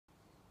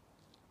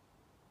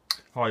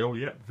Hi all,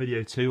 yeah,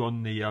 video 2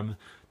 on the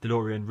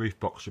DeLorean roof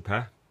box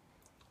repair.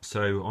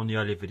 So on the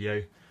earlier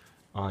video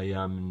I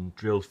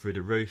drilled through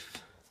the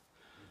roof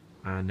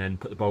and then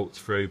put the bolts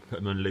through, put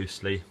them on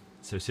loosely.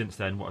 So since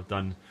then what I've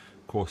done,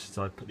 of course, is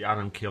I put the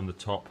Allen key on the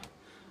top,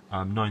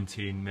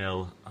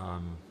 19mm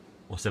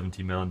or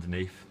 70mm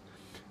underneath,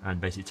 and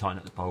basically tighten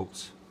up the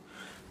bolts.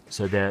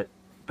 So they're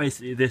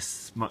basically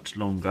this much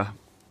longer.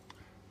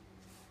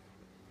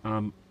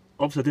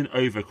 Obviously I didn't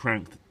over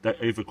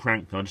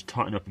crank them, I just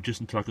tightened up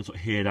just until I could sort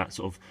of hear that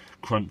sort of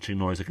crunching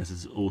noise, I guess,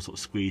 as it's all sort of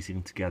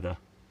squeezing together.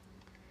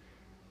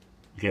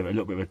 Gave it a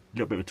little bit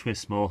of a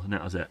twist more, and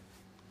that was it.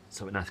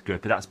 So that's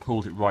good, but that's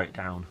pulled it right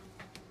down.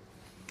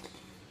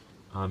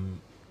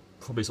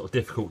 Probably sort of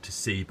difficult to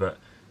see, but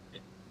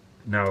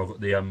now I've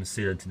got the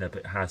sealant in there, but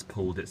it has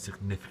pulled it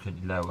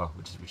significantly lower,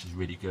 which is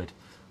really good.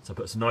 So I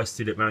put some nice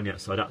sealant around the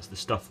outside. That's the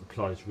stuff that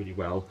applies really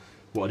well.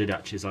 What I did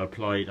actually is I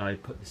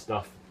put the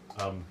stuff,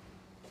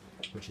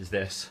 which is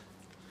this.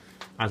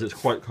 As it's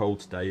quite cold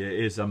today,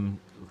 it is a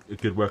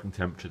good working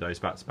temperature though. It's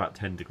about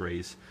 10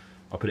 degrees.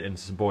 I put it into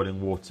some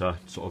boiling water,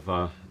 sort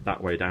of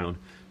that way down,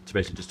 to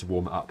basically just to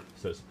warm it up,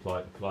 so it's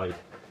applied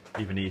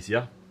even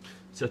easier.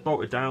 So it's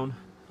bolted down.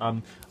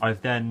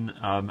 I've then,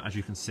 as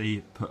you can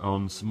see, put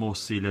on some more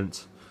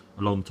sealant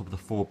along the top of the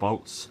 4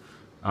 bolts.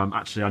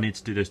 Actually, I need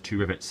to do those 2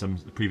 rivets.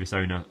 The previous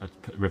owner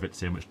had put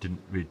rivets in which don't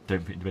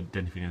think did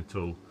anything at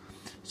all.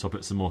 So I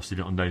put some more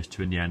sealant on those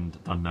 2 in the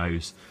end, done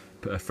those.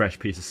 Put a fresh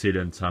piece of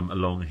sealant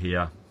along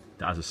here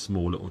that has a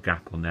small little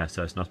gap on there,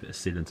 so it's a nice bit of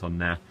sealant on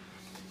there.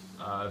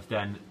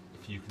 Then,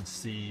 if you can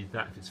see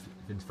that, if it's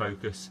in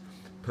focus,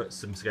 put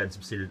some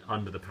sealant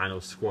under the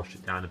panel, squash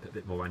it down and put a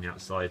bit more around the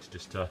outside,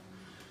 just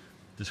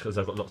because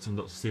I've got lots and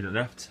lots of sealant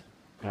left.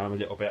 A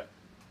little bit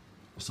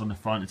just on the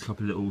front, it's a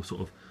couple of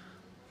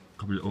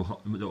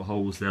little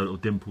holes there, little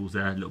dimples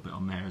there, a little bit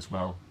on there as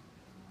well.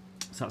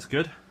 So that's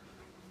good.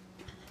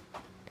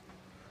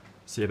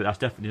 So yeah, but that's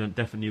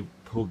definitely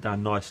pulled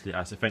down nicely.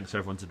 So thanks for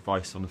everyone's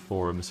advice on the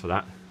forums for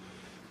that.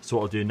 So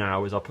what I'll do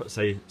now is I'll put,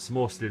 say, some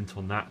more sealant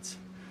on that.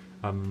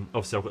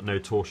 Obviously I've got no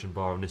torsion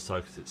bar on this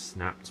side because it's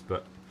snapped,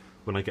 but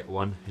when I get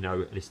one, you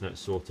know, at least I know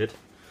it's sorted.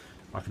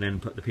 I can then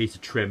put the piece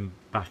of trim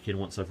back in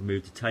once I've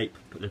removed the tape,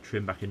 put the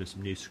trim back in with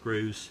some new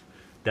screws.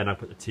 Then I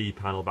put the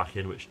T-panel back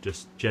in, which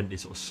just gently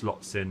sort of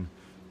slots in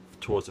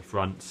towards the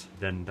front,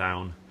 then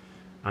down.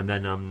 And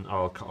then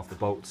I'll cut off the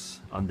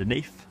bolts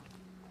underneath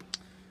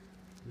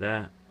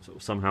there, sort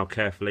of somehow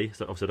carefully,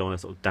 so obviously I don't want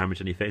to sort of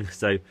damage anything.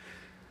 So,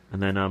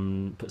 and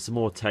then put some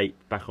more tape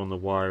back on the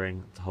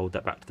wiring to hold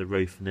that back to the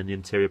roof, and then the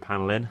interior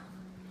panel in,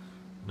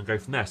 and go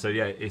from there. So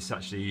yeah, it's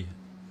actually,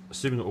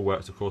 assuming it all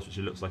works, of course, which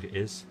it looks like it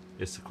is,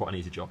 it's quite an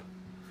easy job.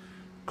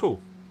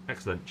 Cool,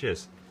 excellent,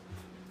 cheers.